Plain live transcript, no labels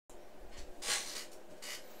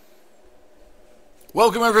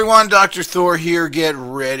Welcome everyone, Dr. Thor here. Get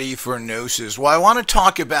ready for Gnosis. Well, I want to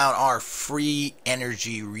talk about our free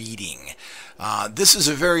energy reading. This is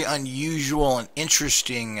a very unusual and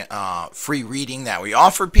interesting free reading that we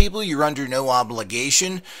offer people. You're under no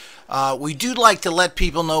obligation. We do like to let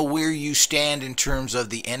people know where you stand in terms of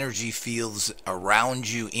the energy fields around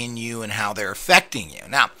you, in you, and how they're affecting you.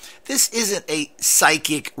 Now, this isn't a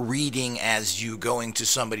psychic reading as you going to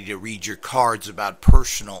somebody to read your cards about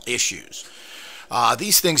personal issues.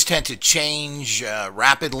 These things tend to change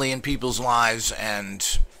rapidly in people's lives,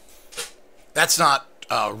 and that's not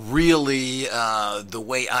really the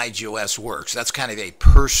way IGOS works. That's kind of a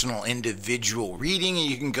personal, individual reading,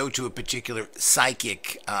 and you can go to a particular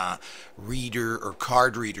psychic reader or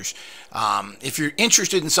card readers. If you're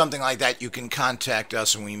interested in something like that, you can contact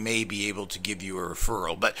us, and we may be able to give you a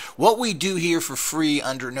referral. But what we do here for free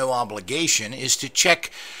under no obligation is to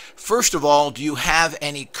check, first of all, do you have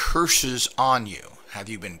any curses on you? Have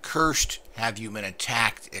you been cursed? Have you been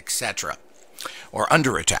attacked, etc.? Or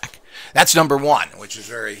under attack? That's number one, which is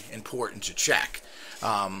very important to check.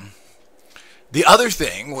 The other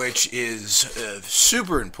thing, which is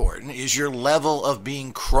super important, is your level of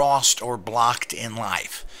being crossed or blocked in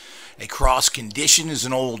life. A cross condition is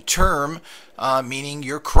an old term, meaning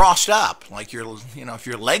you're crossed up. Like if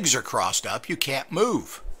your legs are crossed up, you can't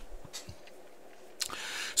move.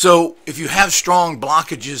 So if you have strong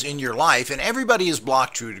blockages in your life, and everybody is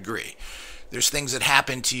blocked to a degree, there's things that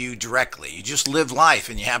happen to you directly. You just live life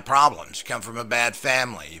and you have problems. You come from a bad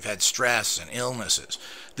family. You've had stress and illnesses.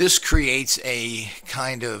 This creates a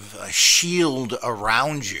kind of a shield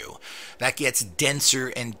around you that gets denser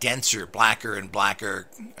and denser, blacker and blacker,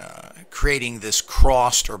 creating this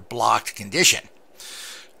crossed or blocked condition.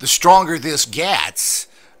 The stronger this gets,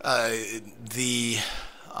 the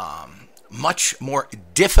much more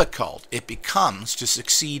difficult it becomes to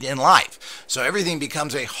succeed in life. So everything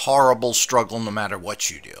becomes a horrible struggle no matter what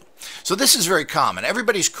you do. So this is very common.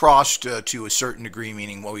 Everybody's crossed to a certain degree,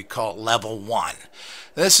 meaning what we call level 1.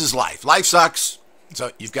 This is life. Life sucks.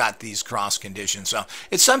 So you've got these cross conditions. So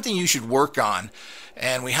it's something you should work on,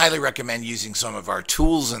 and we highly recommend using some of our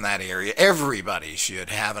tools in that area. Everybody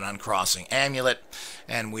should have an uncrossing amulet,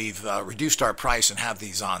 and we've reduced our price and have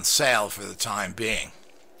these on sale for the time being.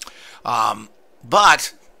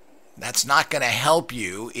 But that's not going to help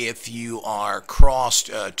you if you are crossed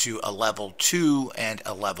to a level 2 and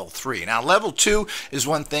a level 3. Now, level 2 is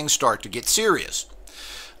when things start to get serious.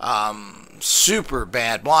 Super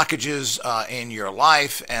bad blockages in your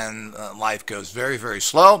life, and life goes very, very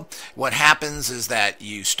slow. What happens is that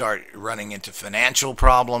you start running into financial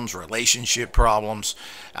problems, relationship problems,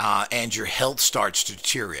 and your health starts to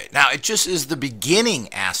deteriorate. Now, it just is the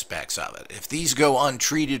beginning aspects of it. If these go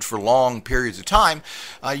untreated for long periods of time,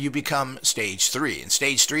 you become stage 3. And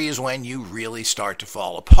stage 3 is when you really start to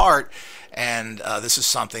fall apart, and this is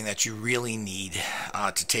something that you really need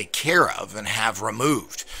to take care of and have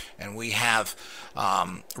removed. And we have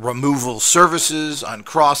removal services,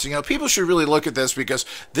 uncrossing. People should really look at this, because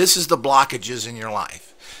this is the blockages in your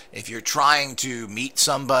life. If you're trying to meet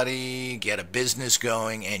somebody, get a business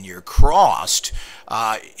going, and you're crossed,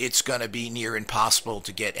 it's going to be near impossible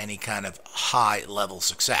to get any kind of high-level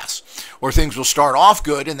success. Or things will start off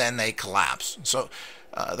good, and then they collapse. So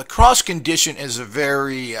the cross condition is a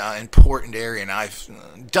very important area, and I've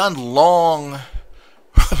done long,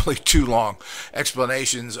 probably too long,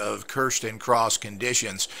 explanations of cursed and cross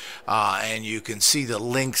conditions, and you can see the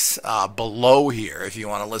links below here if you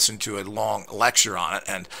want to listen to a long lecture on it.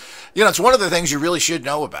 And it's one of the things you really should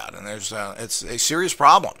know about, and it's a serious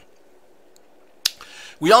problem.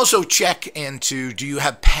 We also check into, do you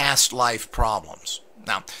have past life problems?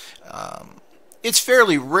 Now, it's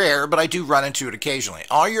fairly rare, but I do run into it occasionally.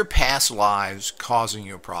 Are your past lives causing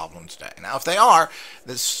you a problem today? Now, if they are,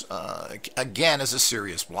 this, again, is a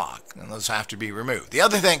serious block, and those have to be removed. The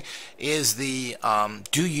other thing is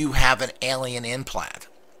do you have an alien implant?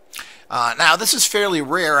 Now, this is fairly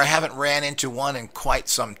rare. I haven't ran into one in quite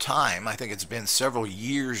some time. I think it's been several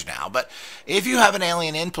years now. But if you have an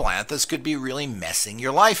alien implant, this could be really messing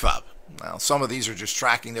your life up. Now, some of these are just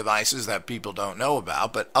tracking devices that people don't know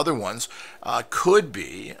about, but other ones could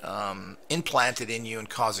be implanted in you and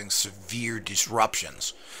causing severe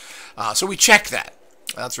disruptions. So we check that.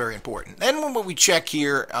 That's very important. Then what we check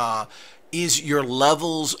here is your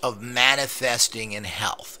levels of manifesting in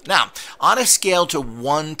health. Now, on a scale to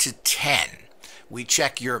 1 to 10, we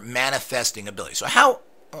check your manifesting ability. So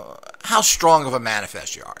how strong of a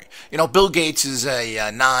manifester are you? Bill Gates is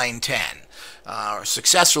a 9, 10.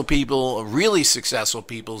 Successful people, really successful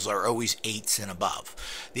peoples, are always 8s and above.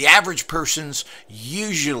 The average person's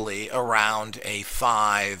usually around a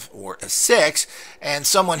 5 or a 6, and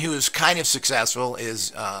someone who is kind of successful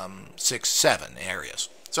is 6, 7 areas.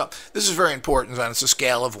 So this is very important, and it's a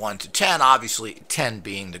scale of 1 to 10, obviously 10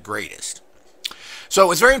 being the greatest. So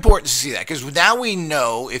it's very important to see that, because now we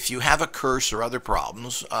know if you have a curse or other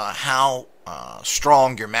problems, how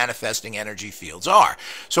strong your manifesting energy fields are.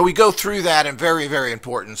 So we go through that, and very, very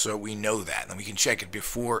important, so we know that. And we can check it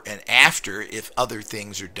before and after if other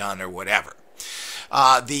things are done or whatever.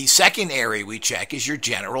 The second area we check is your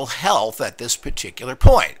general health at this particular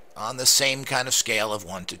point, on the same kind of scale of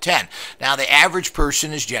 1 to 10. Now, the average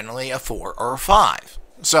person is generally a 4 or a 5.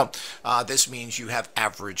 So this means you have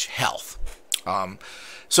average health.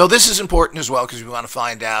 So this is important as well, because we want to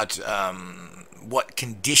find out what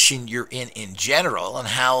condition you're in general and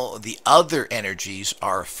how the other energies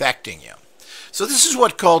are affecting you. So this is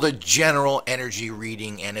what's called a general energy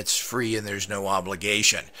reading, and it's free and there's no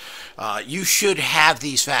obligation. You should have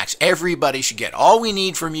these facts. Everybody should get. All we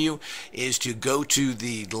need from you is to go to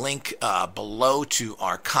the link below to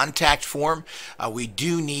our contact form. We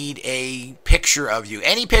do need a picture of you.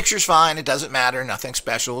 Any picture's fine. It doesn't matter. Nothing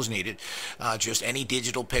special is needed. Just any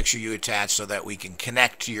digital picture you attach so that we can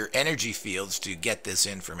connect to your energy fields to get this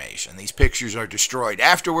information. These pictures are destroyed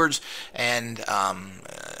afterwards, and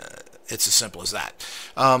it's as simple as that.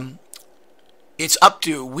 It's up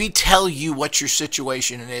to, we tell you what your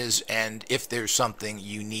situation is and if there's something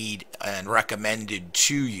you need and recommended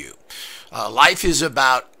to you. Life is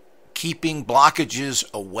about keeping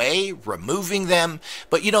blockages away, removing them,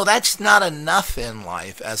 but you know, that's not enough in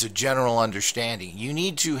life as a general understanding. You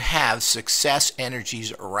need to have success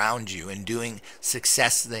energies around you and doing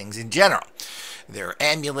success things in general. There are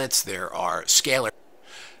amulets, there are scalar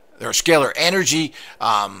energy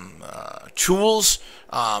tools.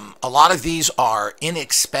 A lot of these are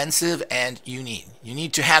inexpensive and unique. You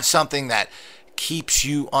need to have something that keeps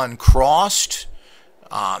you uncrossed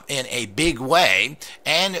in a big way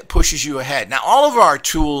and pushes you ahead. Now, all of our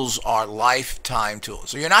tools are lifetime tools.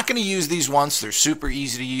 So you're not going to use these once. They're super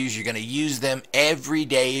easy to use. You're going to use them every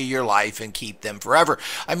day of your life and keep them forever.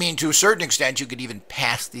 I mean, to a certain extent, you could even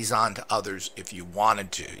pass these on to others if you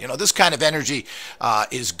wanted to. You know, this kind of energy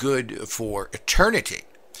is good for eternity.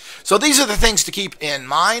 So these are the things to keep in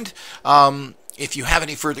mind. If you have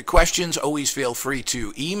any further questions, always feel free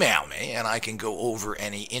to email me, and I can go over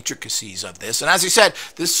any intricacies of this. And as I said,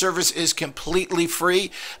 this service is completely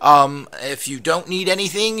free. If you don't need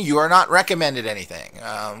anything, you are not recommended anything.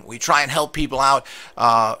 We try and help people out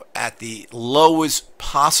at the lowest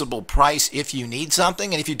possible price if you need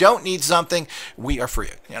something, and if you don't need something, we are free.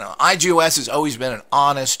 You know, IGOS has always been an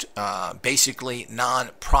honest, basically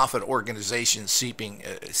non-profit organization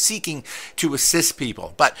seeking to assist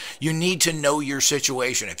people. But you need to know your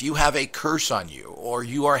situation. If you have a curse on you or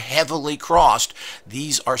you are heavily crossed,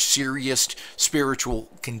 these are serious spiritual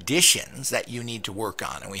conditions that you need to work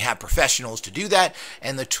on, and we have professionals to do that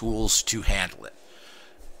and the tools to handle it.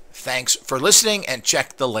 Thanks for listening, and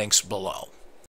check the links below.